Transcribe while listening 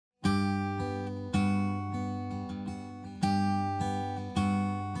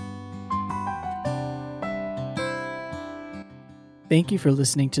Thank you for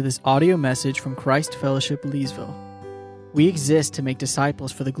listening to this audio message from Christ Fellowship Leesville. We exist to make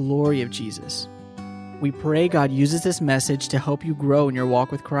disciples for the glory of Jesus. We pray God uses this message to help you grow in your walk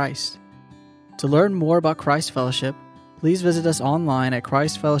with Christ. To learn more about Christ Fellowship, please visit us online at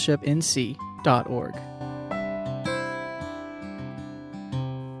christfellowshipnc.org.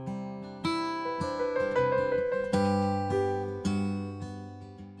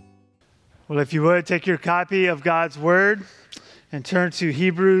 Well, if you would, take your copy of God's Word and turn to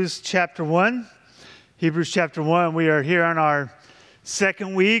Hebrews chapter 1. Hebrews chapter 1, we are here on our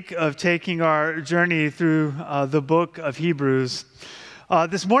second week of taking our journey through the book of Hebrews.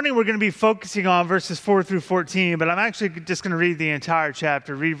 This morning we're going to be focusing on verses 4 through 14, but I'm actually just going to read the entire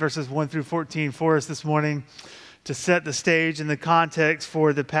chapter, read verses 1 through 14 for us this morning to set the stage and the context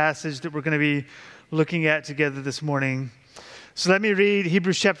for the passage that we're going to be looking at together this morning. So let me read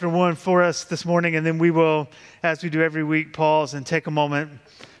Hebrews chapter 1 for us this morning, and then we will, as we do every week, pause and take a moment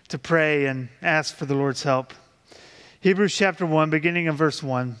to pray and ask for the Lord's help. Hebrews chapter 1, beginning in verse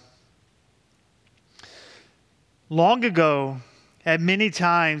 1. Long ago, at many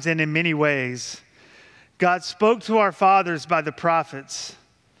times and in many ways, God spoke to our fathers by the prophets.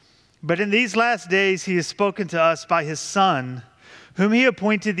 But in these last days, he has spoken to us by his Son, whom he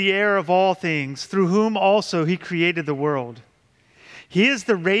appointed the heir of all things, through whom also he created the world. He is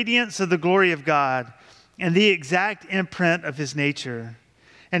the radiance of the glory of God and the exact imprint of his nature.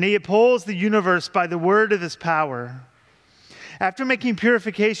 And he upholds the universe by the word of his power. After making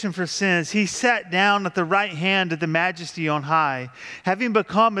purification for sins, he sat down at the right hand of the Majesty on high, having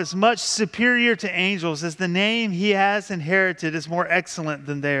become as much superior to angels as the name he has inherited is more excellent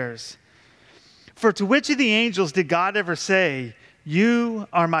than theirs. For to which of the angels did God ever say, "You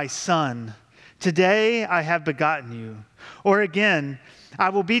are my son. Today I have begotten you"? Or again, "I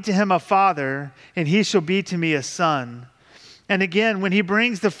will be to him a father, and he shall be to me a son." And again, when he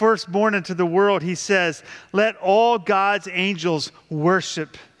brings the firstborn into the world, he says, "Let all God's angels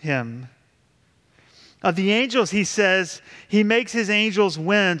worship him." Of the angels, he says, he makes his angels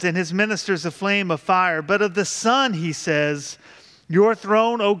winds and his ministers a flame of fire. But of the Son, he says, "Your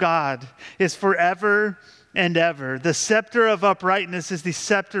throne, O God, is forever and ever. The scepter of uprightness is the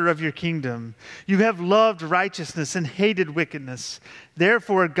scepter of your kingdom. You have loved righteousness and hated wickedness.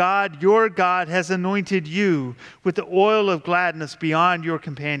 Therefore, God, your God, has anointed you with the oil of gladness beyond your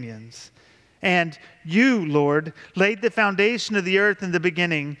companions. And you, Lord, laid the foundation of the earth in the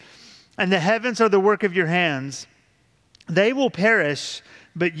beginning, and the heavens are the work of your hands. They will perish,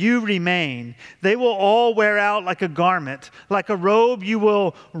 but you remain. They will all wear out like a garment. Like a robe, you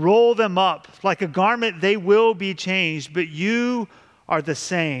will roll them up. Like a garment, they will be changed, but you are the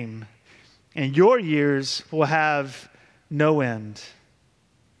same, and your years will have no end.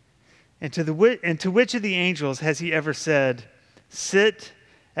 And to which of the angels has he ever said, "Sit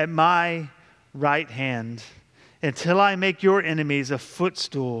at my right hand until I make your enemies a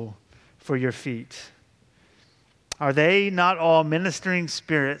footstool for your feet"? Are they not all ministering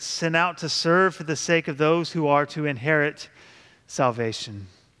spirits sent out to serve for the sake of those who are to inherit salvation?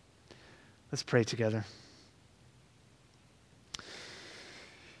 Let's pray together.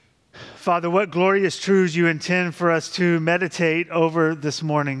 Father, what glorious truths you intend for us to meditate over this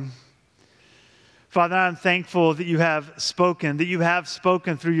morning. Father, I'm thankful that you have spoken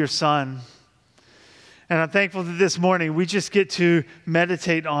through your Son. And I'm thankful that this morning we just get to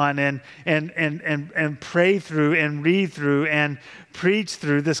meditate on and pray through and read through and preach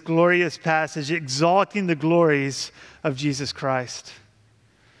through this glorious passage, exalting the glories of Jesus Christ.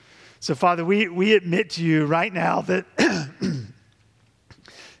 So, Father, we admit to you right now that,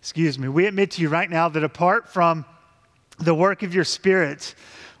 we admit to you right now that apart from the work of your Spirit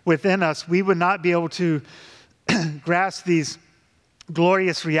within us, we would not be able to grasp these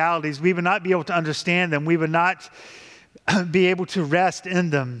glorious realities. We would not be able to understand them. We would not be able to rest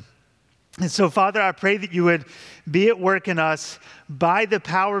in them. And so, Father, I pray that you would be at work in us by the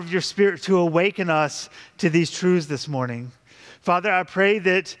power of your Spirit to awaken us to these truths this morning. Father, I pray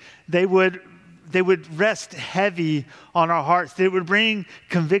that they would rest heavy on our hearts, that it would bring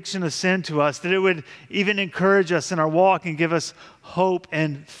conviction of sin to us, that it would even encourage us in our walk and give us hope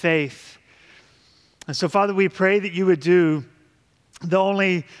and faith. And so, Father, we pray that you would do the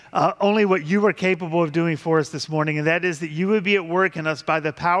only what you are capable of doing for us this morning, and that is that you would be at work in us by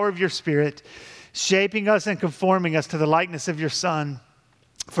the power of your Spirit, shaping us and conforming us to the likeness of your Son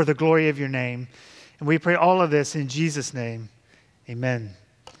for the glory of your name. And we pray all of this in Jesus' name. Amen.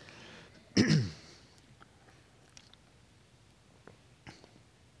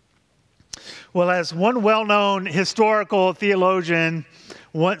 Well, as one well-known historical theologian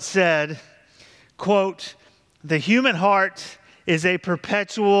once said, quote, "The human heart is a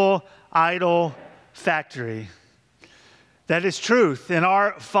perpetual idol factory. That is truth. In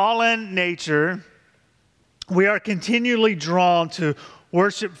our fallen nature, we are continually drawn to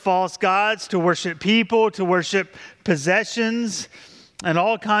worship false gods, to worship people, to worship possessions, and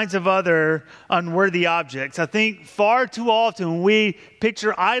all kinds of other unworthy objects. I think far too often when we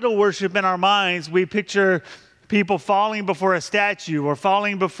picture idol worship in our minds, we picture people falling before a statue or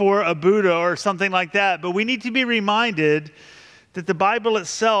falling before a Buddha or something like that. But we need to be reminded that the Bible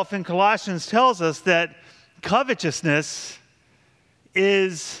itself in Colossians tells us that covetousness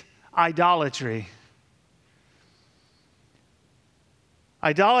is idolatry.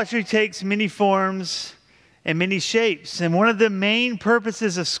 Idolatry takes many forms and many shapes. And one of the main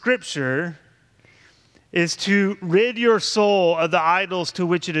purposes of Scripture is to rid your soul of the idols to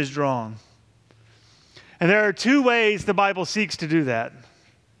which it is drawn. And there are two ways the Bible seeks to do that.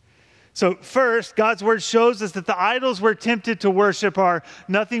 So first, God's word shows us that the idols we're tempted to worship are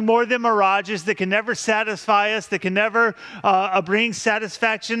nothing more than mirages that can never satisfy us, that can never bring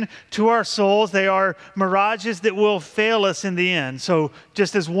satisfaction to our souls. They are mirages that will fail us in the end. So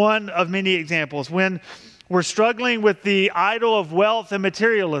just as one of many examples, when we're struggling with the idol of wealth and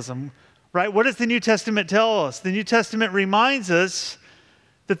materialism, right? What does the New Testament tell us? The New Testament reminds us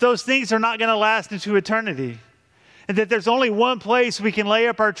that those things are not going to last into eternity. And that there's only one place we can lay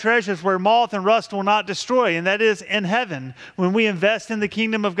up our treasures where moth and rust will not destroy, and that is in heaven when we invest in the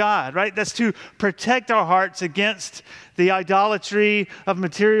kingdom of God, right? That's to protect our hearts against the idolatry of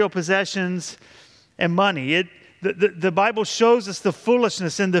material possessions and money. The Bible shows us the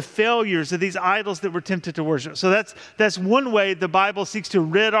foolishness and the failures of these idols that we're tempted to worship. So that's one way the Bible seeks to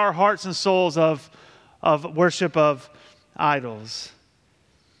rid our hearts and souls of worship of idols.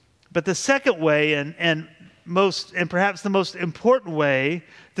 But the second way, and perhaps the most important way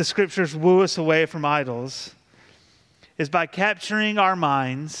the Scriptures woo us away from idols, is by capturing our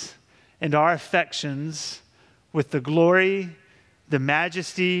minds and our affections with the glory, the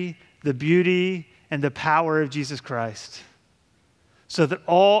majesty, the beauty, and the power of Jesus Christ, so that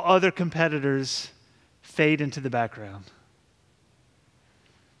all other competitors fade into the background.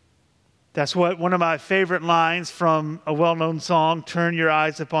 That's what one of my favorite lines from a well-known song, Turn Your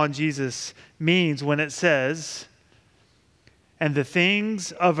Eyes Upon Jesus, means when it says, "And the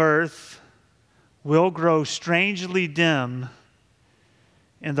things of earth will grow strangely dim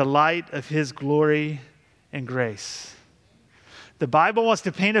in the light of His glory and grace." The Bible wants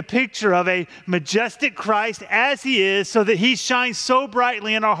to paint a picture of a majestic Christ as He is, so that He shines so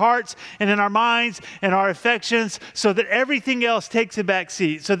brightly in our hearts and in our minds and our affections, so that everything else takes a back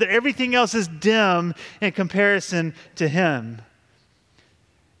seat, so that everything else is dim in comparison to Him.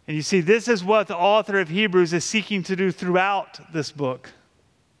 And you see, this is what the author of Hebrews is seeking to do throughout this book.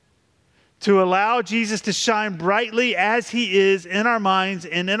 To allow Jesus to shine brightly as He is in our minds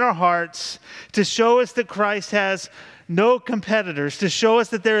and in our hearts, to show us that Christ has no competitors, to show us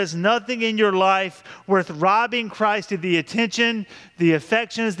that there is nothing in your life worth robbing Christ of the attention, the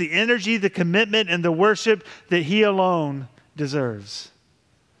affections, the energy, the commitment, and the worship that He alone deserves.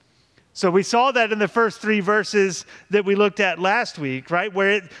 So we saw that in the first three verses that we looked at last week, right?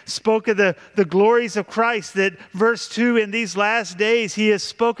 Where it spoke of the glories of Christ, that verse 2, in these last days He has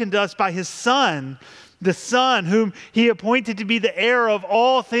spoken to us by His Son, the Son whom He appointed to be the heir of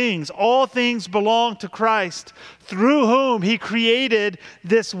all things. All things belong to Christ, through whom He created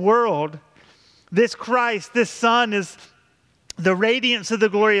this world. This Christ, this Son, is the radiance of the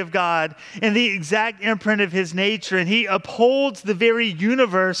glory of God and the exact imprint of His nature. And He upholds the very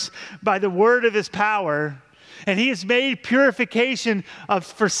universe by the word of His power. And He has made purification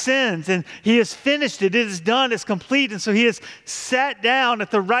for sins, and He has finished it. It is done, it's complete. And so He has sat down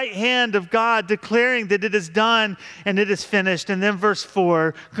at the right hand of God, declaring that it is done and it is finished. And then verse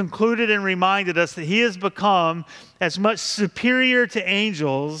 4 concluded and reminded us that He has become as much superior to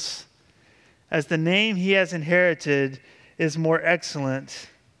angels as the name He has inherited is more excellent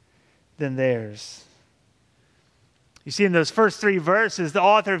than theirs. You see, in those first three verses, the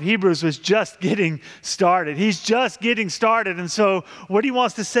author of Hebrews was just getting started. He's just getting started. And so what he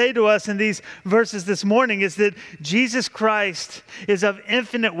wants to say to us in these verses this morning is that Jesus Christ is of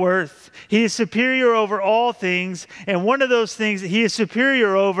infinite worth. He is superior over all things. And one of those things that He is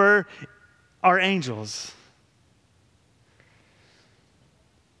superior over are angels.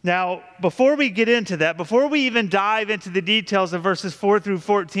 Now, before we get into that, before we even dive into the details of verses 4 through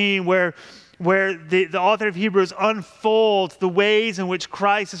 14, where the author of Hebrews unfolds the ways in which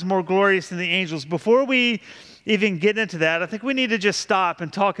Christ is more glorious than the angels, before we even get into that, I think we need to just stop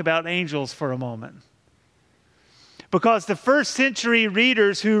and talk about angels for a moment. Because the first century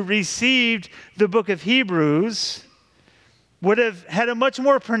readers who received the book of Hebrews would have had a much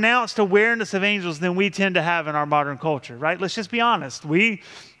more pronounced awareness of angels than we tend to have in our modern culture, right? Let's just be honest. We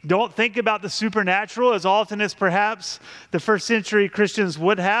don't think about the supernatural as often as perhaps the first century Christians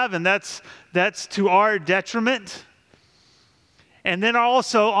would have, and that's to our detriment. And then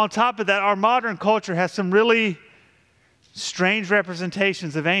also, on top of that, our modern culture has some really strange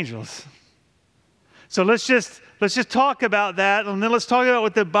representations of angels. So let's just talk about that, and then let's talk about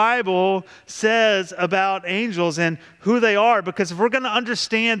what the Bible says about angels and who they are, because if we're going to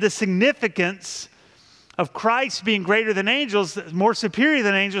understand the significance of Christ being greater than angels, more superior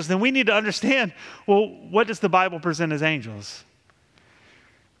than angels, then we need to understand, well, what does the Bible present as angels?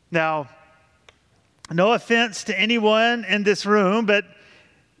 Now, no offense to anyone in this room, but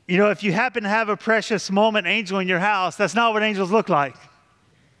if you happen to have a precious moment angel in your house, that's not what angels look like.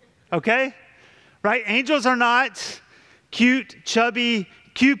 Okay? Right? Angels are not cute, chubby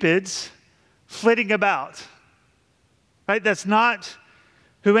cupids flitting about. Right? That's not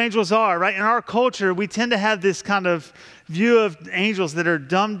who angels are, right? In our culture, we tend to have this kind of view of angels that are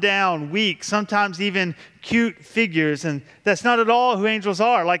dumbed down, weak, sometimes even cute figures, and that's not at all who angels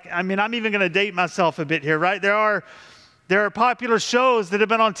are. I'm even going to date myself a bit here, right? There are popular shows that have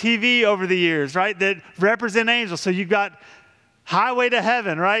been on TV over the years, right, that represent angels. So you've got Highway to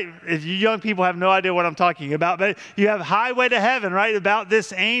Heaven, right? If you young people have no idea what I'm talking about, but you have Highway to Heaven, right? About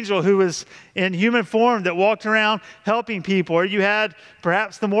this angel who was in human form that walked around helping people. Or you had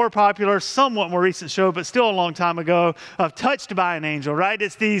perhaps the more popular, somewhat more recent show, but still a long time ago, of Touched by an Angel, right?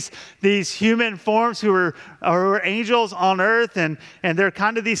 It's these human forms who are angels on earth, and they're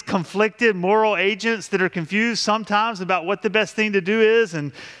kind of these conflicted moral agents that are confused sometimes about what the best thing to do is.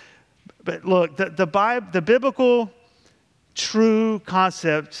 But look, the biblical true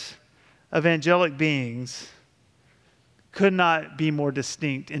concept of angelic beings could not be more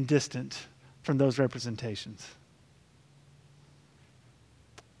distinct and distant from those representations.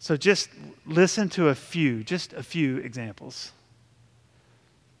 So just listen to a few examples.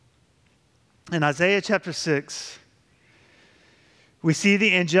 In Isaiah chapter 6, we see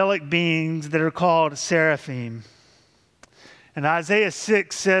the angelic beings that are called seraphim. And Isaiah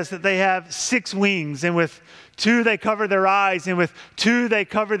 6 says that they have 6 wings, and with 2 they cover their eyes, and with 2 they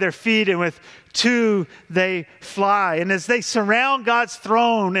cover their feet, and with 2 they fly. And as they surround God's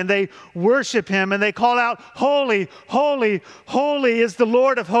throne and they worship him and they call out, "Holy, holy, holy is the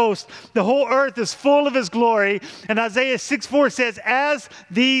Lord of hosts. The whole earth is full of his glory." And Isaiah 6:4 says, as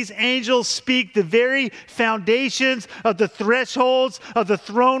these angels speak, the very foundations of the thresholds of the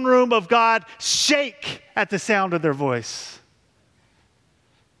throne room of God shake at the sound of their voice.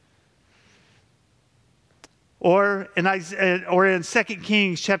 Or in 2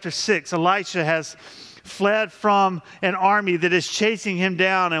 Kings chapter 6, Elisha has fled from an army that is chasing him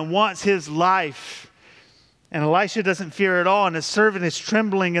down and wants his life. And Elisha doesn't fear at all, and his servant is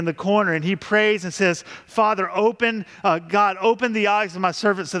trembling in the corner, and he prays and says, "Father, God, open the eyes of my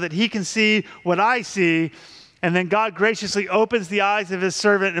servant so that he can see what I see." And then God graciously opens the eyes of his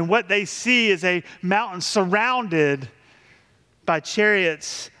servant, and what they see is a mountain surrounded by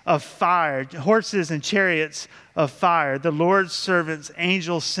chariots of fire, horses and chariots of fire, the Lord's servants,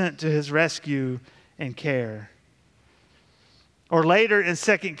 angels sent to his rescue and care. Or later in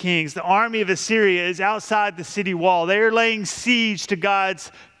 2 Kings, the army of Assyria is outside the city wall. They are laying siege to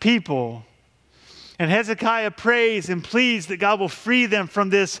God's people. And Hezekiah prays and pleads that God will free them from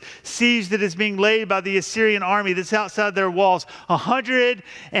this siege that is being laid by the Assyrian army that's outside their walls.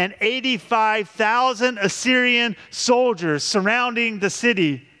 185,000 Assyrian soldiers surrounding the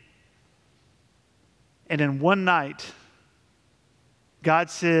city. And in one night, God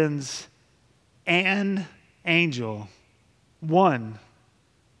sends an angel, one.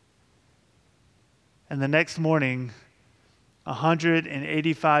 And the next morning,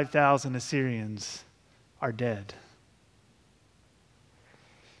 185,000 Assyrians are dead.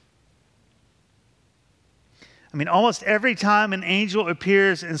 Almost every time an angel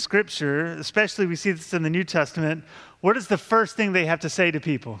appears in Scripture, especially we see this in the New Testament, what is the first thing they have to say to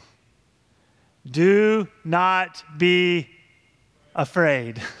people? Do not be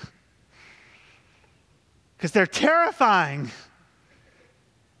afraid. Because they're terrifying.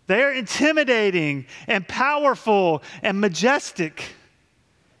 They are intimidating and powerful and majestic.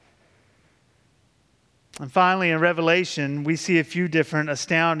 And finally, in Revelation, we see a few different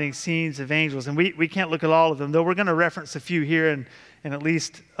astounding scenes of angels. And we can't look at all of them, though we're going to reference a few here and at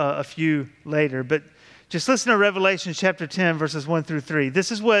least a few later. But just listen to Revelation chapter 10, verses 1 through 3.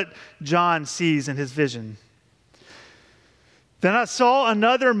 This is what John sees in his vision. Then I saw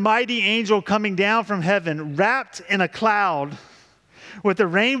another mighty angel coming down from heaven, wrapped in a cloud, with a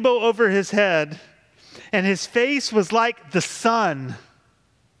rainbow over his head. and his face was like the sun,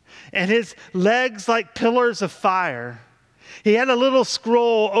 and his legs like pillars of fire. He had a little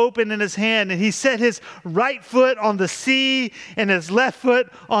scroll open in his hand, and he set his right foot on the sea and his left foot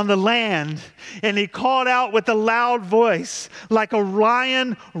on the land. And he called out with a loud voice, like a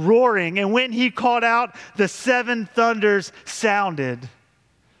lion roaring. And when he called out, the seven thunders sounded.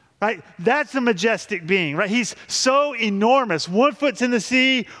 Right? That's a majestic being, right? He's so enormous. One foot's in the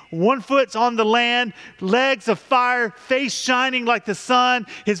sea, one foot's on the land, legs of fire, face shining like the sun.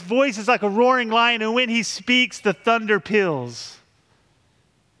 His voice is like a roaring lion, and when he speaks, the thunder peals.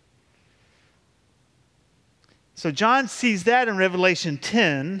 So John sees that in Revelation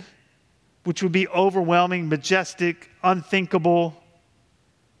 10, which would be overwhelming, majestic, unthinkable.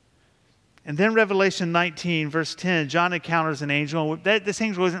 And then Revelation 19, verse 10, John encounters an angel. This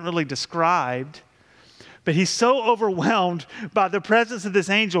angel isn't really described, but he's so overwhelmed by the presence of this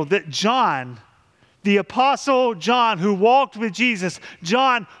angel that John, the apostle John, who walked with Jesus,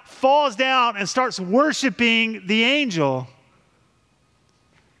 John falls down and starts worshiping the angel.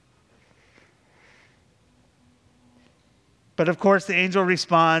 But of course, the angel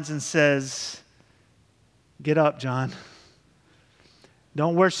responds and says, "Get up, John.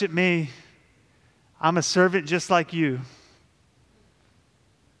 Don't worship me. I'm a servant just like you."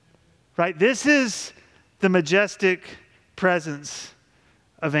 Right? This is the majestic presence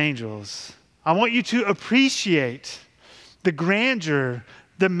of angels. I want you to appreciate the grandeur,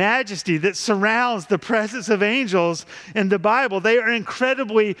 the majesty that surrounds the presence of angels in the Bible. They are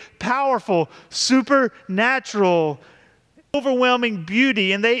incredibly powerful, supernatural, overwhelming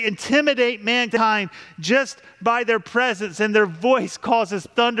beauty, and they intimidate mankind just by their presence, and their voice causes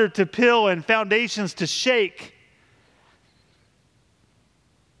thunder to peal and foundations to shake.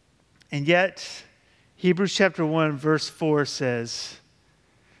 And yet, Hebrews chapter 1, verse 4 says,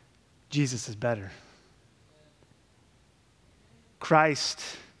 Jesus is better.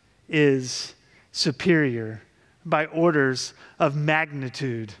 Christ is superior by orders of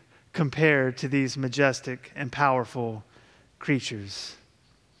magnitude compared to these majestic and powerful creatures.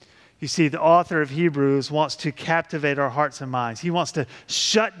 You see, the author of Hebrews wants to captivate our hearts and minds. He wants to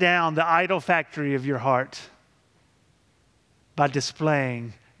shut down the idol factory of your heart by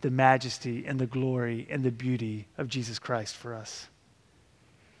displaying the majesty and the glory and the beauty of Jesus Christ for us.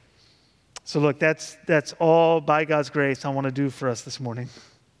 So look, that's all by God's grace I want to do for us this morning.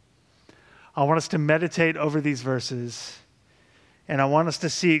 I want us to meditate over these verses, and I want us to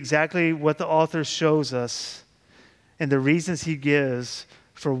see exactly what the author shows us and the reasons he gives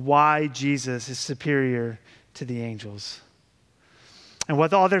for why Jesus is superior to the angels. And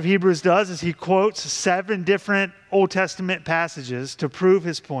what the author of Hebrews does is he quotes 7 different Old Testament passages to prove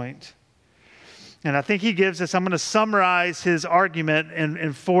his point. And I think he gives us, I'm going to summarize his argument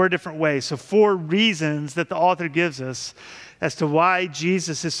in 4 different ways. So 4 reasons that the author gives us as to why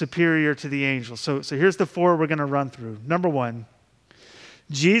Jesus is superior to the angels. So here's the 4 we're going to run through. Number 1,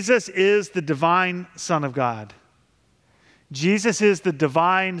 Jesus is the divine Son of God. Jesus is the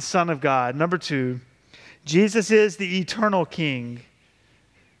divine Son of God. Number 2, Jesus is the eternal King.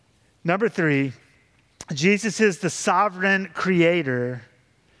 Number 3, Jesus is the sovereign creator.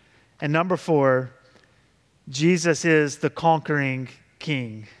 And number 4, Jesus is the conquering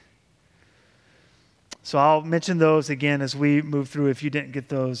King. So I'll mention those again as we move through if you didn't get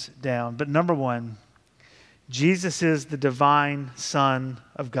those down. But number 1, Jesus is the divine Son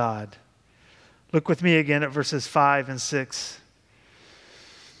of God. Look with me again at verses 5 and 6.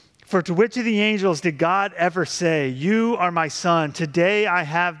 For to which of the angels did God ever say, "You are my son, today I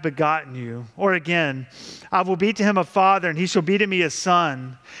have begotten you"? Or again, "I will be to him a father, and he shall be to me a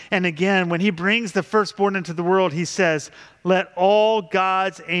son." And again, when he brings the firstborn into the world, he says, "Let all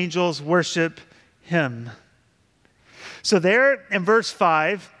God's angels worship him." So there in verse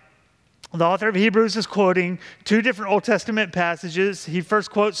 5, the author of Hebrews is quoting 2 different Old Testament passages. He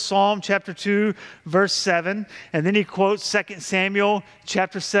first quotes Psalm chapter 2, verse 7, and then he quotes 2 Samuel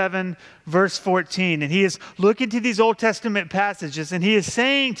chapter 7, verse 14. And he is looking to these Old Testament passages, and he is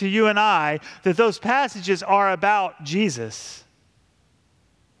saying to you and I that those passages are about Jesus.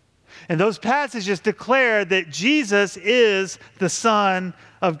 And those passages declare that Jesus is the Son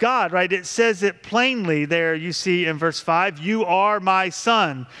of God, right? It says it plainly there, you see in verse 5, "You are my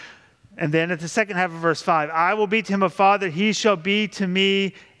son." And then at the second half of verse 5, "I will be to him a father, he shall be to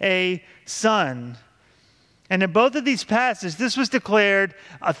me a son." And in both of these passages, this was declared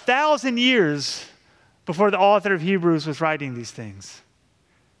 1,000 years before the author of Hebrews was writing these things.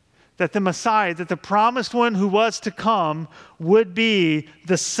 That the Messiah, that the promised one who was to come would be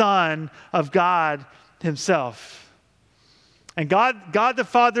the Son of God himself. And God the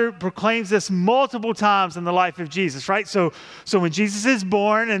Father proclaims this multiple times in the life of Jesus, right? So when Jesus is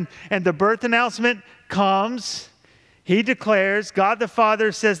born and the birth announcement comes, he declares, God the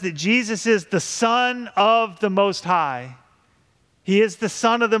Father says that Jesus is the Son of the Most High. He is the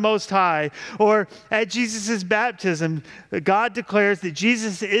Son of the Most High. Or at Jesus' baptism, God declares that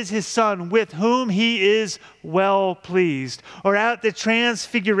Jesus is his Son with whom he is well pleased. Or at the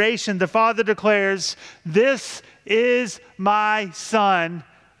Transfiguration, the Father declares, this is my Son,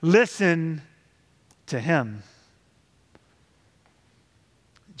 listen to him.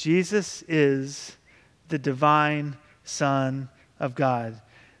 Jesus is the divine Son of God.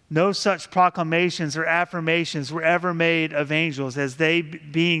 No such proclamations or affirmations were ever made of angels as they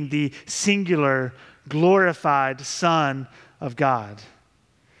being the singular, glorified Son of God.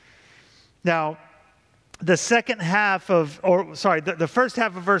 Now, the first half of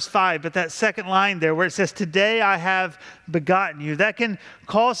verse 5, but that second line there where it says, today I have begotten you, that can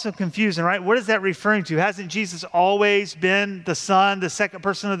cause some confusion, right? What is that referring to? Hasn't Jesus always been the Son, the second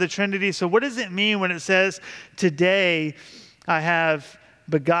person of the Trinity? So what does it mean when it says, today I have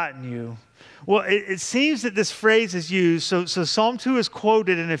begotten you? Well, it seems that this phrase is used. So Psalm 2 is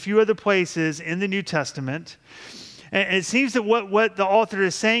quoted in a few other places in the New Testament. And it seems that what the author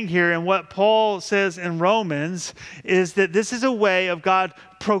is saying here and what Paul says in Romans is that this is a way of God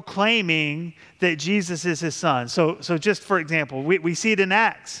proclaiming that Jesus is his Son. So just for example, we see it in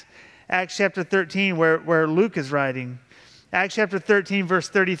Acts chapter 13 where Luke is writing. Acts chapter 13 verse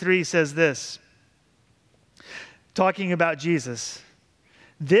 33 says this, talking about Jesus.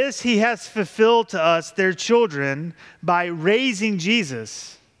 This he has fulfilled to us, their children, by raising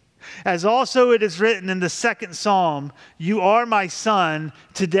Jesus. As also it is written in the second Psalm, you are my Son,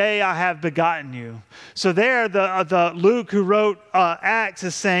 today I have begotten you. So there, the Luke who wrote Acts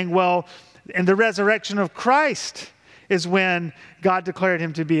is saying, well, in the resurrection of Christ is when God declared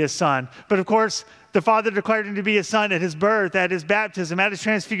him to be his Son. But of course, the Father declared him to be his Son at his birth, at his baptism, at his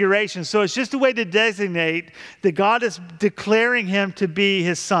transfiguration. So it's just a way to designate that God is declaring him to be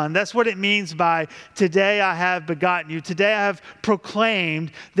his Son. That's what it means by today I have begotten you. Today I have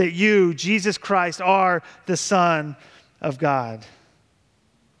proclaimed that you, Jesus Christ, are the Son of God.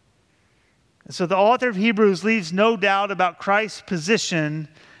 And so the author of Hebrews leaves no doubt about Christ's position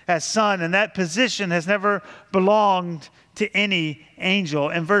as Son, and that position has never belonged to any angel.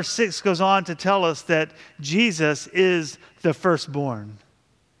 And verse 6 goes on to tell us that Jesus is the firstborn.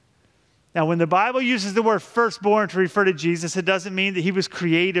 Now, when the Bible uses the word firstborn to refer to Jesus, it doesn't mean that he was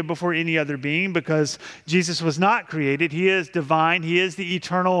created before any other being, because Jesus was not created. He is divine. He is the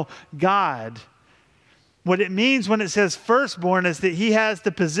eternal God. What it means when it says firstborn is that he has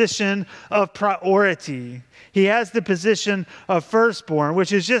the position of priority. He has the position of firstborn,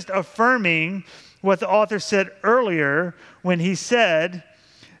 which is just affirming what the author said earlier when he said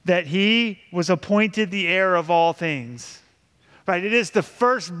that he was appointed the heir of all things. Right? It is the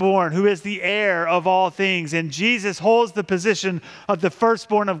firstborn who is the heir of all things. And Jesus holds the position of the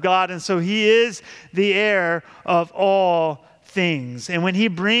firstborn of God. And so he is the heir of all things. And when he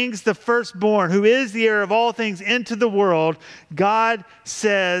brings the firstborn, who is the heir of all things, into the world, God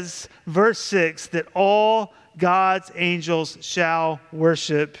says, verse 6, that all God's angels shall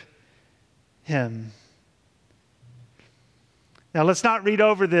worship him. Now, let's not read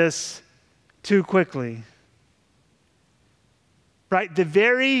over this too quickly. Right? The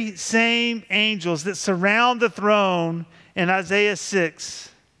very same angels that surround the throne in Isaiah 6,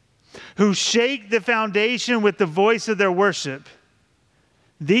 who shake the foundation with the voice of their worship,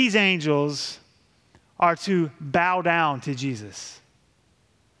 these angels are to bow down to Jesus.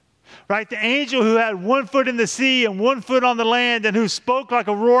 Right? The angel who had one foot in the sea and one foot on the land, and who spoke like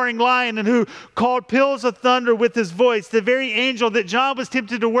a roaring lion, and who called peals of thunder with his voice, the very angel that John was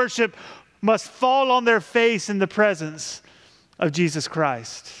tempted to worship, must fall on their face in the presence of Jesus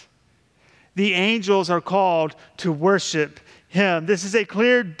Christ. The angels are called to worship him. This is a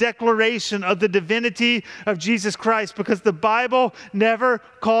clear declaration of the divinity of Jesus Christ, because the Bible never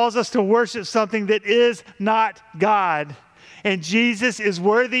calls us to worship something that is not God. And Jesus is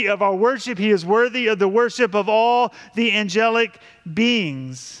worthy of our worship. He is worthy of the worship of all the angelic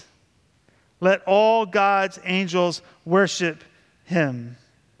beings. Let all God's angels worship him.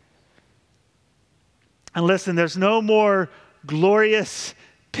 And listen, there's no more glorious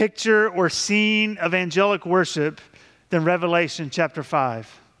picture or scene of angelic worship than Revelation chapter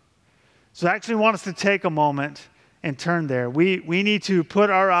 5. So I actually want us to take a moment and turn there. We need to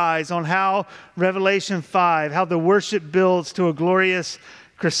put our eyes on how Revelation 5, how the worship builds to a glorious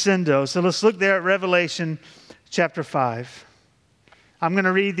crescendo. So let's look there at Revelation chapter 5. I'm going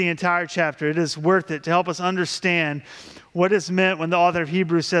to read the entire chapter. It is worth it to help us understand what is meant when the author of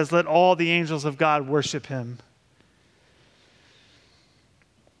Hebrews says, let all the angels of God worship him.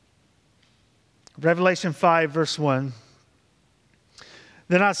 Revelation 5, verse 1.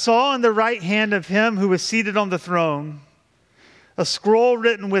 Then I saw in the right hand of him who was seated on the throne a scroll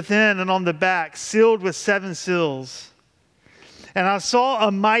written within and on the back, sealed with 7 seals. And I saw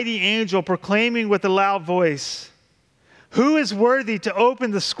a mighty angel proclaiming with a loud voice, who is worthy to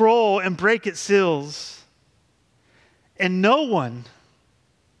open the scroll and break its seals? And no one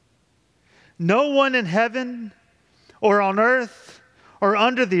in heaven or on earth or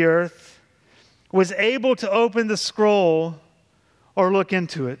under the earth was able to open the scroll or look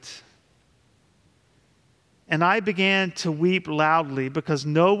into it. And I began to weep loudly because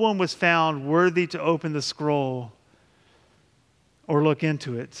no one was found worthy to open the scroll or look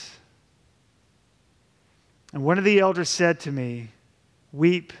into it. And one of the elders said to me,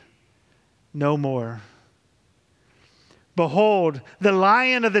 weep no more. Behold, the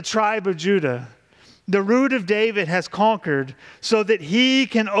Lion of the tribe of Judah, the Root of David, has conquered so that he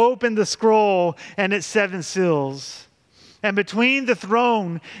can open the scroll and its 7 seals. And between the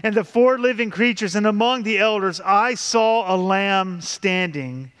throne and the 4 living creatures and among the elders, I saw a lamb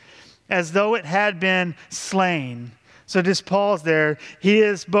standing as though it had been slain. So just pause there. He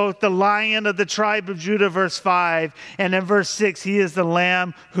is both the Lion of the tribe of Judah, verse 5, and in verse 6, he is the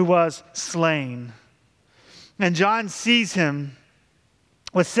Lamb who was slain. And John sees him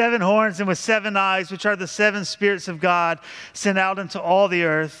with 7 horns and with 7 eyes, which are the 7 spirits of God sent out into all the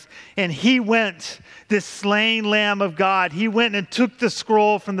earth. And he went, this slain Lamb of God, he went and took the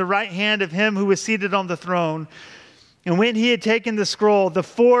scroll from the right hand of him who was seated on the throne. And when he had taken the scroll, the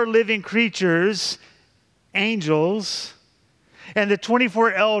 4 living creatures, angels, and the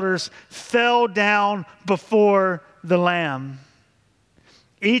 24 elders fell down before the Lamb,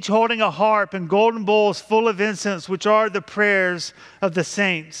 each holding a harp and golden bowls full of incense, which are the prayers of the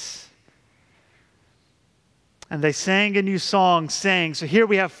saints. And they sang a new song, saying, so here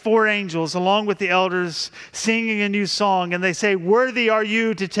we have 4 angels along with the elders singing a new song, and they say, worthy are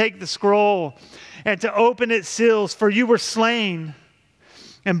you to take the scroll and to open its seals, for you were slain.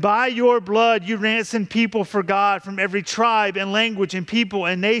 And by your blood you ransomed people for God from every tribe and language and people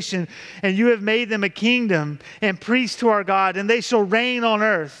and nation. And you have made them a kingdom and priests to our God, and they shall reign on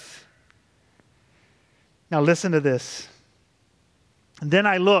earth. Now listen to this. And then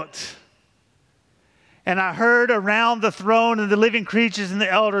I looked, and I heard around the throne and the living creatures and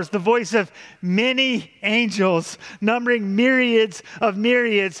the elders the voice of many angels, numbering myriads of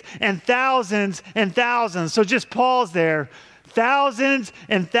myriads and thousands and thousands. So just pause there. Thousands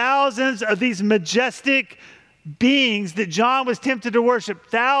and thousands of these majestic beings that John was tempted to worship.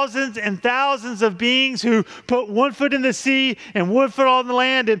 Thousands and thousands of beings who put one foot in the sea and one foot on the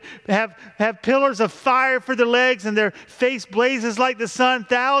land and have pillars of fire for their legs, and their face blazes like the sun.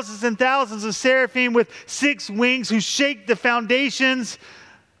 Thousands and thousands of seraphim with 6 wings who shake the foundations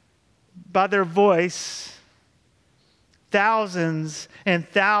by their voice. Thousands and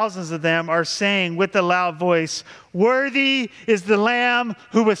thousands of them are saying with a loud voice, worthy is the Lamb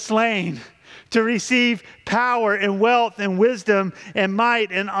who was slain to receive power and wealth and wisdom and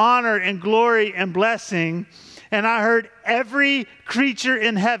might and honor and glory and blessing. And I heard every creature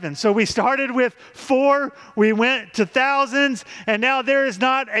in heaven. So we started with 4, we went to thousands, and now there is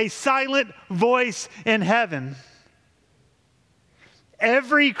not a silent voice in heaven.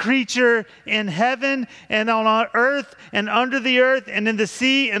 Every creature in heaven and on earth and under the earth and in the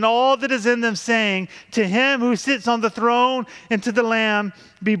sea and all that is in them, saying, to him who sits on the throne and to the Lamb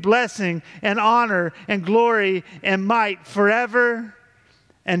be blessing and honor and glory and might forever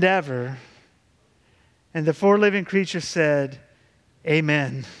and ever. And the 4 living creatures said,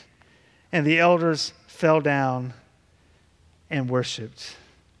 amen. And the elders fell down and worshiped.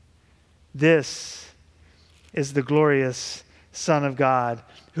 This is the glorious Son of God,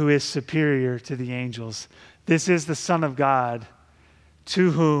 who is superior to the angels. This is the Son of God,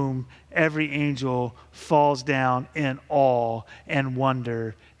 to whom every angel falls down in awe and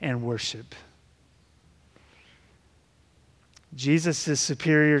wonder and worship. Jesus is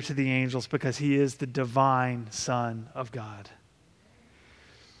superior to the angels because he is the divine Son of God.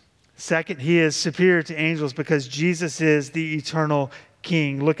 Second, he is superior to angels because Jesus is the eternal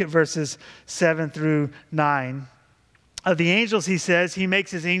King. Look at verses 7 through 9. Of the angels, he says, he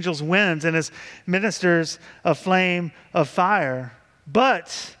makes his angels winds and his ministers a flame of fire.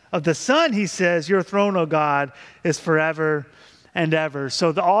 But of the Son, he says, your throne, O God, is forever and ever.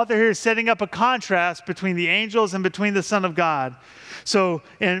 So the author here is setting up a contrast between the angels and between the Son of God. So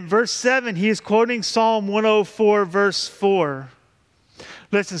in verse 7, he is quoting Psalm 104, verse 4.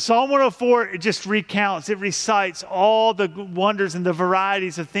 Listen, Psalm 104, it just recounts, it recites all the wonders and the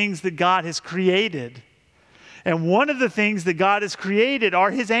varieties of things that God has created. And one of the things that God has created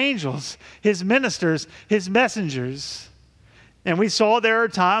are his angels, his ministers, his messengers. And we saw there are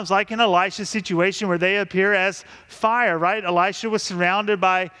times like in Elisha's situation where they appear as fire, right? Elisha was surrounded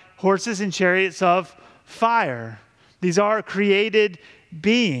by horses and chariots of fire. These are created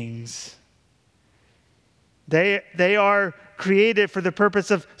beings. They are created for the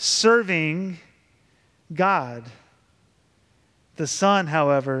purpose of serving God. The Son,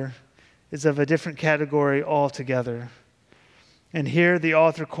 however, is of a different category altogether. And here the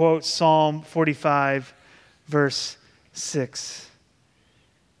author quotes Psalm 45, verse 6.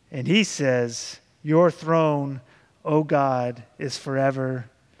 And he says, "Your throne, O God, is forever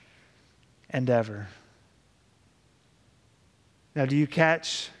and ever." Now, do you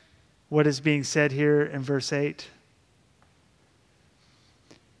catch what is being said here in verse 8?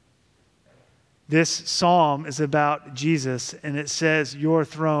 This psalm is about Jesus, and it says, "Your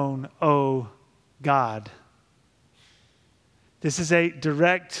throne, O God." This is a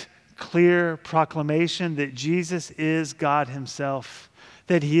direct, clear proclamation that Jesus is God himself,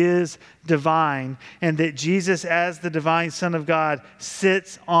 that he is divine, and that Jesus, as the divine Son of God,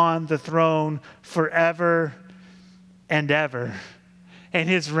 sits on the throne forever and ever, and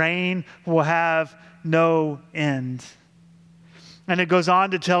his reign will have no end. And it goes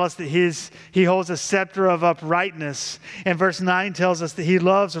on to tell us that he holds a scepter of uprightness. And verse 9 tells us that he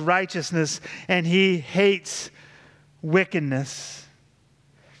loves righteousness and he hates wickedness.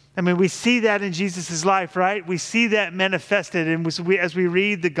 I mean, we see that in Jesus' life, right? We see that manifested as we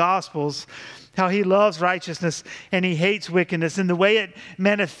read the Gospels, how he loves righteousness and he hates wickedness. And the way it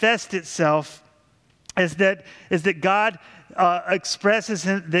manifests itself is that God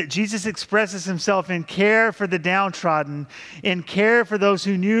that Jesus expresses himself in care for the downtrodden, in care for those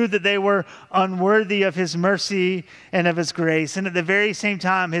who knew that they were unworthy of his mercy and of his grace. And at the very same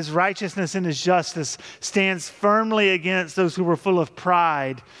time, his righteousness and his justice stands firmly against those who were full of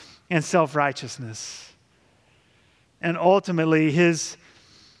pride and self-righteousness. And ultimately, his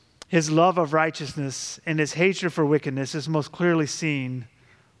love of righteousness and his hatred for wickedness is most clearly seen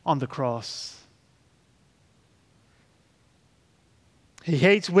on the cross. He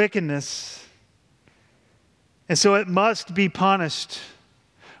hates wickedness, and so it must be punished.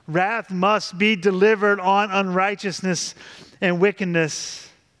 Wrath must be delivered on unrighteousness and wickedness.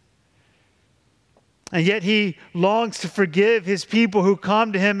 And yet he longs to forgive his people who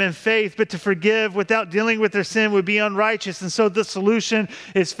come to him in faith, but to forgive without dealing with their sin would be unrighteous. And so the solution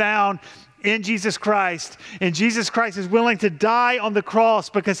is found in Jesus Christ. And Jesus Christ is willing to die on the cross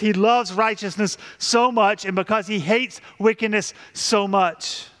because he loves righteousness so much and because he hates wickedness so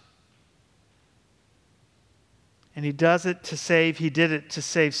much. And he did it to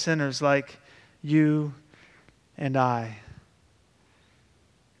save sinners like you and I.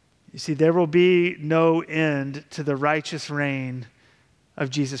 You see, there will be no end to the righteous reign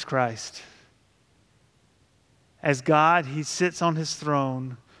of Jesus Christ. As God, he sits on his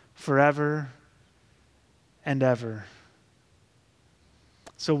throne forever and ever.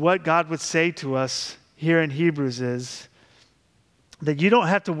 So what God would say to us here in Hebrews is that you don't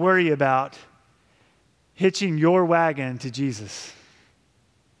have to worry about hitching your wagon to Jesus.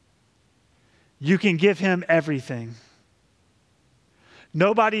 You can give him everything.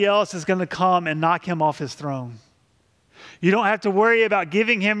 Nobody else is going to come and knock him off his throne. You don't have to worry about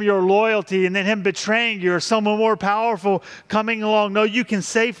giving him your loyalty and then him betraying you or someone more powerful coming along. No, you can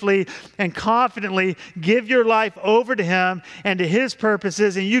safely and confidently give your life over to him and to his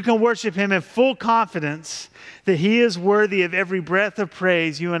purposes, and you can worship him in full confidence that he is worthy of every breath of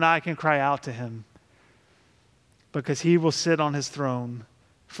praise you and I can cry out to him, because he will sit on his throne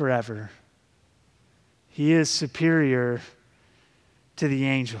forever. He is superior to the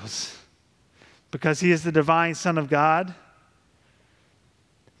angels because he is the divine Son of God,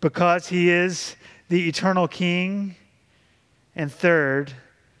 because he is the eternal King, and third,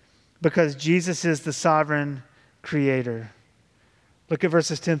 because Jesus is the sovereign creator. Look at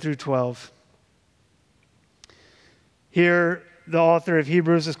verses 10 through 12. Here, the author of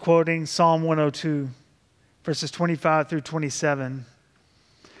Hebrews is quoting Psalm 102, verses 25 through 27.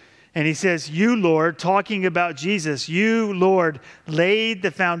 And he says, "You, Lord," talking about Jesus, "you, Lord, laid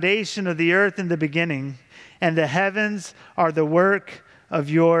the foundation of the earth in the beginning, and the heavens are the work of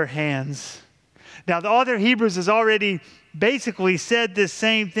your hands." Now, the author of Hebrews has already basically said this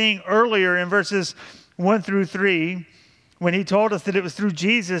same thing earlier in verses 1 through 3, when he told us that it was through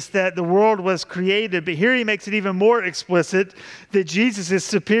Jesus that the world was created. But here he makes it even more explicit that Jesus is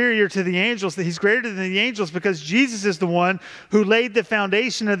superior to the angels, that he's greater than the angels because Jesus is the one who laid the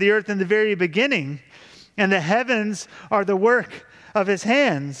foundation of the earth in the very beginning, and the heavens are the work of his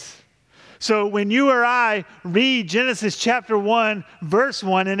hands. So when you or I read Genesis chapter 1, verse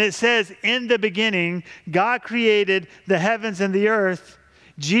 1, and it says, in the beginning, God created the heavens and the earth,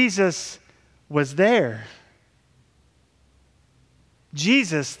 Jesus was there.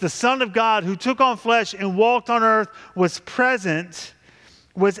 Jesus, the Son of God who took on flesh and walked on earth, was present,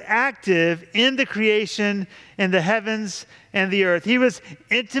 was active in the creation in the heavens and the earth. He was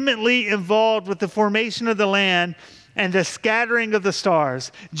intimately involved with the formation of the land and the scattering of the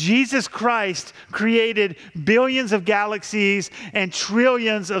stars. Jesus Christ created billions of galaxies and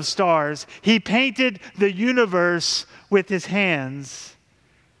trillions of stars. He painted the universe with his hands.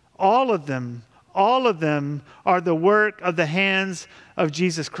 All of them are the work of the hands of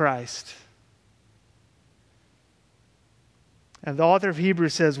Jesus Christ. And the author of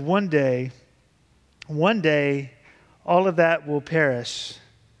Hebrews says, one day, all of that will perish.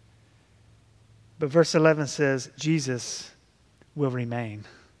 But verse 11 says, Jesus will remain.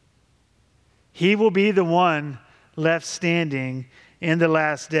 He will be the one left standing in the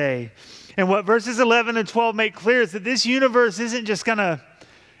last day. And what verses 11 and 12 make clear is that this universe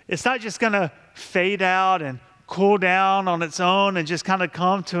it's not just going to fade out and cool down on its own and just kind of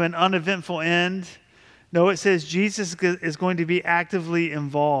come to an uneventful end. No, it says Jesus is going to be actively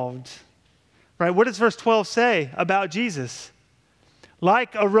involved. Right? What does verse 12 say about Jesus?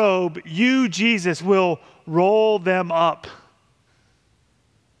 Like a robe, you, Jesus, will roll them up.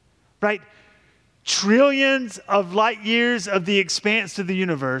 Right? Trillions of light years of the expanse of the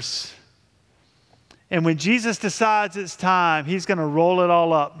universe. And when Jesus decides it's time, he's going to roll it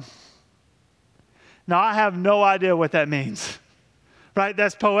all up. Now, I have no idea what that means. Right?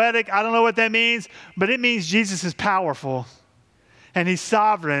 That's poetic. I don't know what that means, but it means Jesus is powerful and he's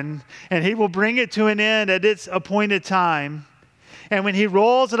sovereign and he will bring it to an end at its appointed time. And when he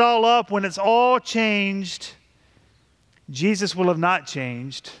rolls it all up, when it's all changed, Jesus will have not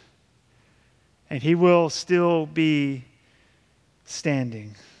changed and he will still be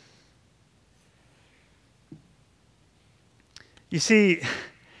standing. You see,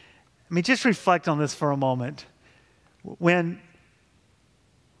 just reflect on this for a moment. When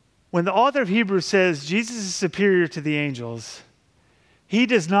the author of Hebrews says Jesus is superior to the angels, he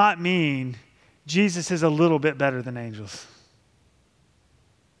does not mean Jesus is a little bit better than angels.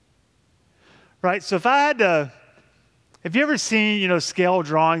 Right? So have you ever seen, scale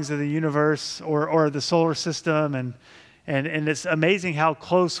drawings of the universe or the solar system and it's amazing how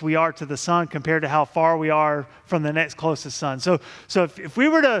close we are to the sun compared to how far we are from the next closest sun. So if we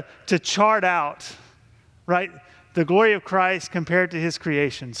were to chart out, right, the glory of Christ compared to his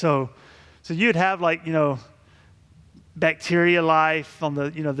creation. So you'd have bacteria life on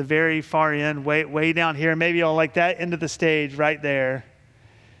the very far end, way down here, maybe on like that end of the stage right there.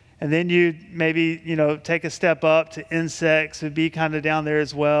 And then you maybe, take a step up to insects, would be kind of down there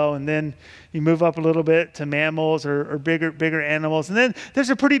as well. And then you move up a little bit to mammals or bigger animals. And then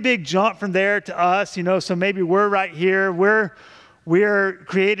there's a pretty big jump from there to us, so maybe we're right here. We're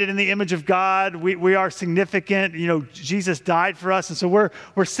created in the image of God. We are significant. Jesus died for us. And so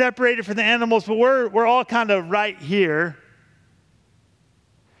we're separated from the animals, but we're all kind of right here.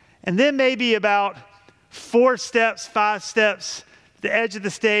 And then maybe about 4 steps, 5 steps, the edge of the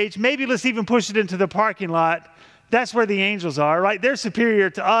stage, maybe let's even push it into the parking lot. That's where the angels are, right? They're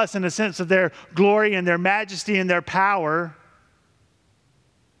superior to us in the sense of their glory and their majesty and their power.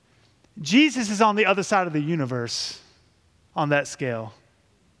 Jesus is on the other side of the universe on that scale,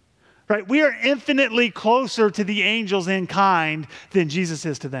 right? We are infinitely closer to the angels in kind than Jesus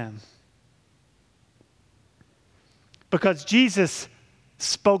is to them. Because Jesus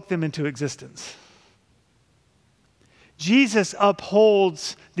spoke them into existence. Jesus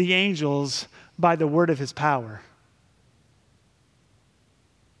upholds the angels by the word of his power.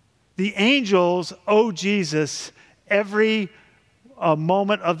 The angels owe Jesus every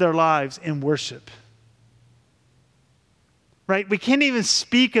moment of their lives in worship. Right? We can't even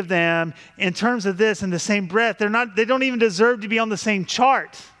speak of them in terms of this in the same breath. They don't even deserve to be on the same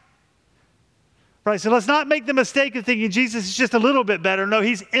chart. Right, so let's not make the mistake of thinking Jesus is just a little bit better. No,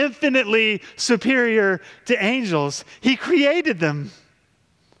 he's infinitely superior to angels. He created them.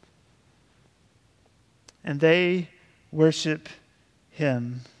 And they worship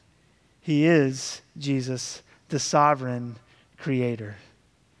him. He is, Jesus, the sovereign creator.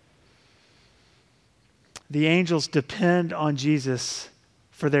 The angels depend on Jesus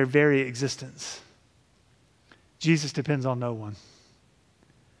for their very existence. Jesus depends on no one.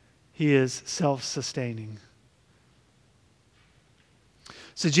 He is self-sustaining.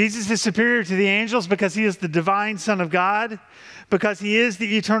 So Jesus is superior to the angels because he is the divine Son of God, because he is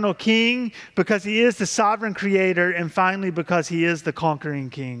the eternal King, because he is the sovereign creator, and finally because he is the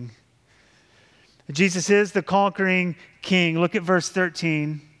conquering King. Jesus is the conquering King. Look at verse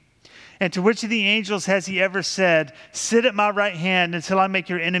 13. And to which of the angels has he ever said, "Sit at my right hand until I make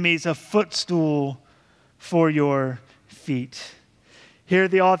your enemies a footstool for your feet"? Here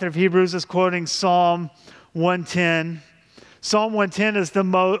the author of Hebrews is quoting Psalm 110. Psalm 110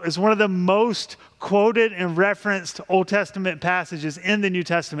 is one of the most quoted and referenced Old Testament passages in the New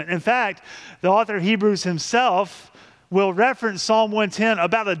Testament. In fact, the author of Hebrews himself will reference Psalm 110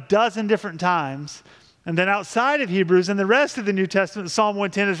 about a dozen different times. And then outside of Hebrews, in the rest of the New Testament, Psalm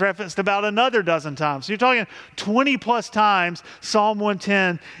 110 is referenced about another dozen times. So you're talking 20 plus times Psalm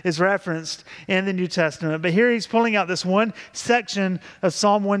 110 is referenced in the New Testament. But here he's pulling out this one section of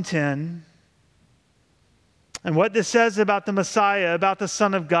Psalm 110. And what this says about the Messiah, about the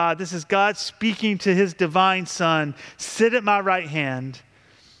Son of God, this is God speaking to his divine Son. "Sit at my right hand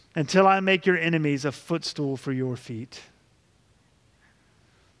until I make your enemies a footstool for your feet."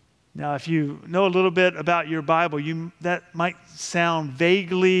 Now, if you know a little bit about your Bible, that might sound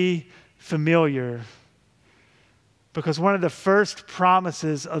vaguely familiar, because one of the first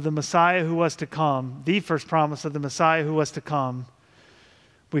promises of the Messiah who was to come, the first promise of the Messiah who was to come,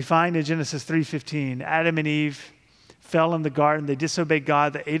 we find in Genesis 3:15. Adam and Eve fell in the garden. They disobeyed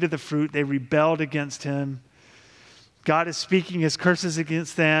God. They ate of the fruit. They rebelled against him. God is speaking his curses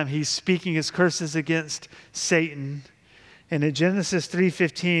against them. He's speaking his curses against Satan. And in Genesis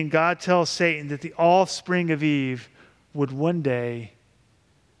 3:15, God tells Satan that the offspring of Eve would one day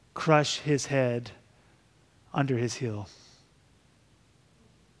crush his head under his heel.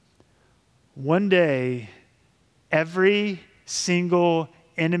 One day, every single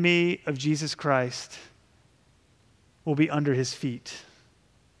enemy of Jesus Christ will be under his feet.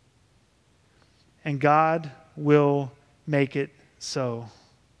 And God will make it so.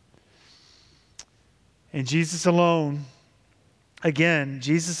 And Jesus alone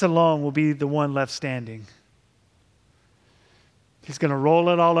will be the one left standing. He's going to roll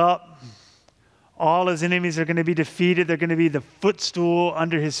it all up. All his enemies are going to be defeated. They're going to be the footstool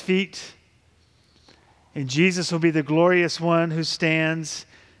under his feet. And Jesus will be the glorious one who stands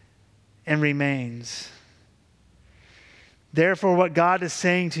and remains. Therefore, what God is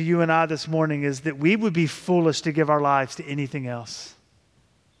saying to you and I this morning is that we would be foolish to give our lives to anything else.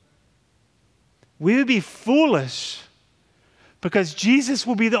 We would be foolish because Jesus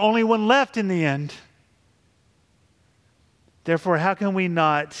will be the only one left in the end. Therefore, how can we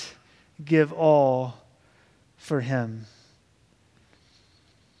not give all for him?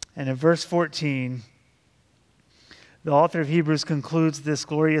 And in verse 14, the author of Hebrews concludes this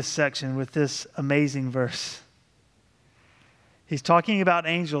glorious section with this amazing verse. He's talking about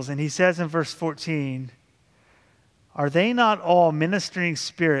angels, and he says in verse 14, "Are they not all ministering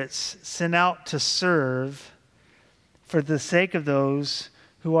spirits sent out to serve for the sake of those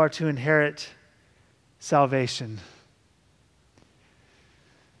who are to inherit salvation?"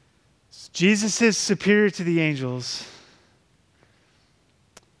 Jesus is superior to the angels,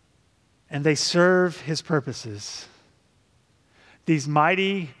 and they serve his purposes. These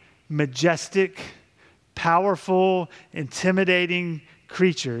mighty, majestic, powerful, intimidating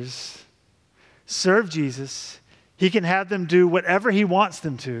creatures serve Jesus. He can have them do whatever he wants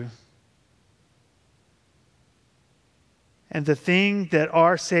them to. And the thing that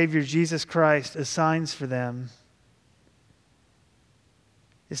our Savior Jesus Christ assigns for them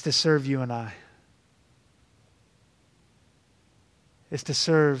is to serve you and I. Is to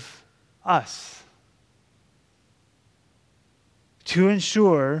serve us. To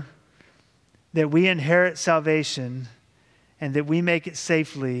ensure that we inherit salvation and that we make it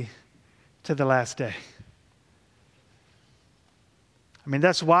safely to the last day. I mean,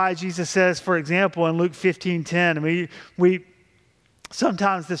 that's why Jesus says, for example, in Luke 15:10, we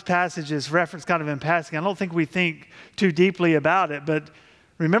sometimes this passage is referenced kind of in passing. I don't think we think too deeply about it, but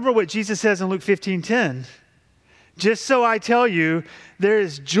remember what Jesus says in Luke 15:10. "Just so I tell you, there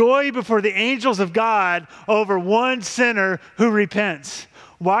is joy before the angels of God over one sinner who repents."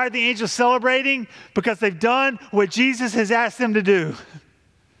 Why are the angels celebrating? Because they've done what Jesus has asked them to do.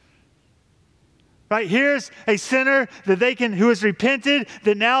 Right? Here's a sinner who has repented,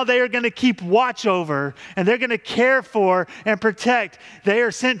 that now they are going to keep watch over, and they're going to care for and protect. They are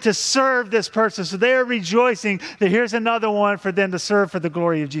sent to serve this person. So they are rejoicing that here's another one for them to serve for the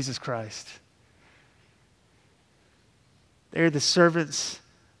glory of Jesus Christ. They're the servants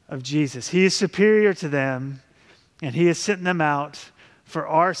of Jesus. He is superior to them And he has sent them out for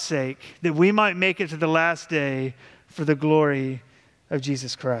our sake, that we might make it to the last day for the glory of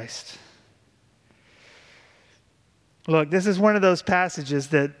Jesus Christ. Look, this is one of those passages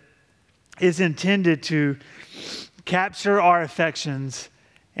that is intended to capture our affections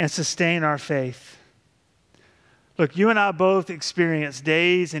and sustain our faith. Look, you and I both experience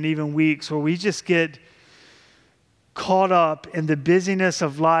days and even weeks where we just get caught up in the busyness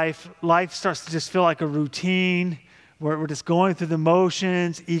of life. Life starts to just feel like a routine where we're just going through the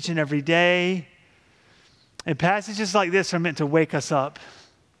motions each and every day. And passages like this are meant to wake us up.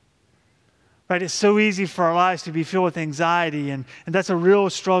 Right? It's so easy for our lives to be filled with anxiety, and that's a real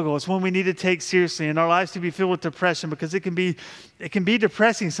struggle. It's one we need to take seriously, and our lives to be filled with depression, because it can be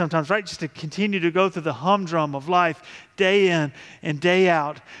depressing sometimes, right? Just to continue to go through the humdrum of life day in and day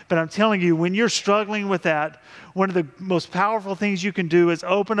out. But I'm telling you, when you're struggling with that, one of the most powerful things you can do is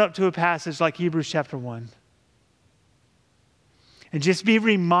open up to a passage like Hebrews chapter 1. And just be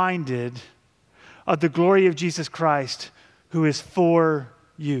reminded of the glory of Jesus Christ, who is for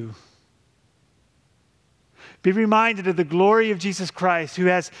you. Be reminded of the glory of Jesus Christ, who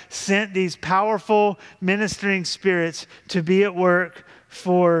has sent these powerful ministering spirits to be at work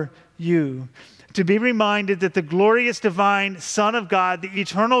for you. To be reminded that the glorious divine Son of God, the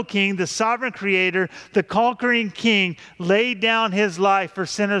eternal King, the sovereign Creator, the conquering King, laid down his life for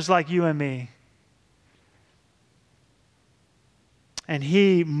sinners like you and me. And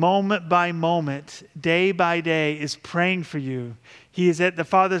he, moment by moment, day by day, is praying for you. He is at the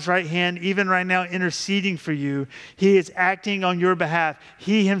Father's right hand, even right now, interceding for you. He is acting on your behalf.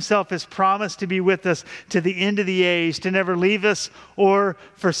 He himself has promised to be with us to the end of the age, to never leave us or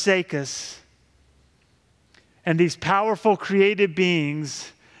forsake us. And these powerful created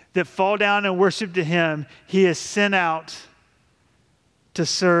beings that fall down and worship to him, he has sent out to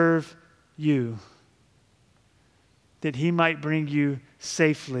serve you, that he might bring you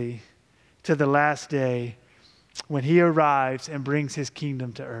safely to the last day when he arrives and brings his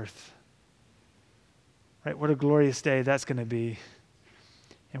kingdom to earth. Right? What a glorious day that's going to be.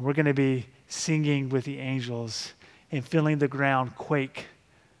 And we're going to be singing with the angels and feeling the ground quake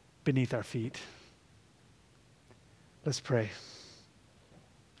beneath our feet. Let's pray.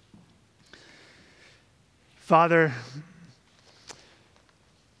 Father,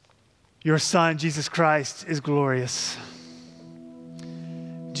 your Son, Jesus Christ, is glorious.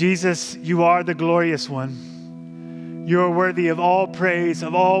 Jesus, you are the glorious one. You are worthy of all praise,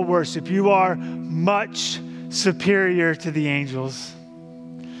 of all worship. You are much superior to the angels.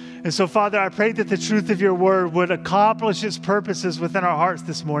 And so, Father, I pray that the truth of your word would accomplish its purposes within our hearts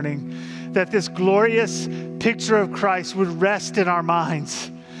this morning, that this glorious picture of Christ would rest in our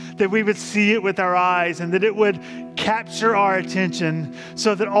minds, that we would see it with our eyes, and that it would capture our attention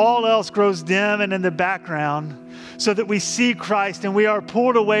so that all else grows dim and in the background, so that we see Christ and we are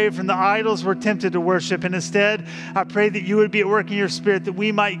pulled away from the idols we're tempted to worship. And instead, I pray that you would be at work in your spirit, that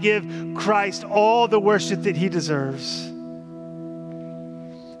we might give Christ all the worship that he deserves.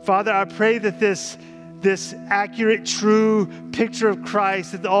 Father, I pray that this accurate, true picture of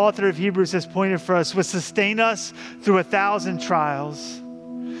Christ that the author of Hebrews has pointed for us would sustain us through 1,000 trials,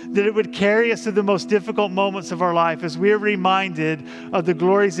 that it would carry us through the most difficult moments of our life as we are reminded of the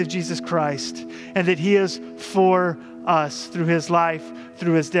glories of Jesus Christ, and that he is for us through his life,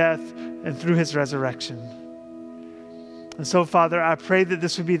 through his death, and through his resurrection. And so, Father, I pray that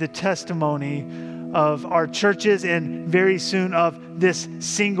this would be the testimony of our churches, and very soon of this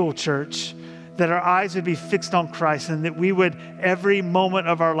single church, that our eyes would be fixed on Christ, and that we would, every moment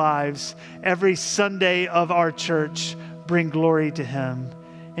of our lives, every Sunday of our church, bring glory to him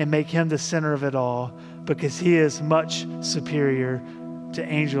and make him the center of it all, because he is much superior to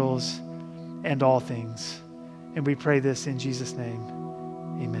angels and all things. And we pray this in Jesus' name.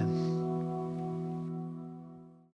 Amen.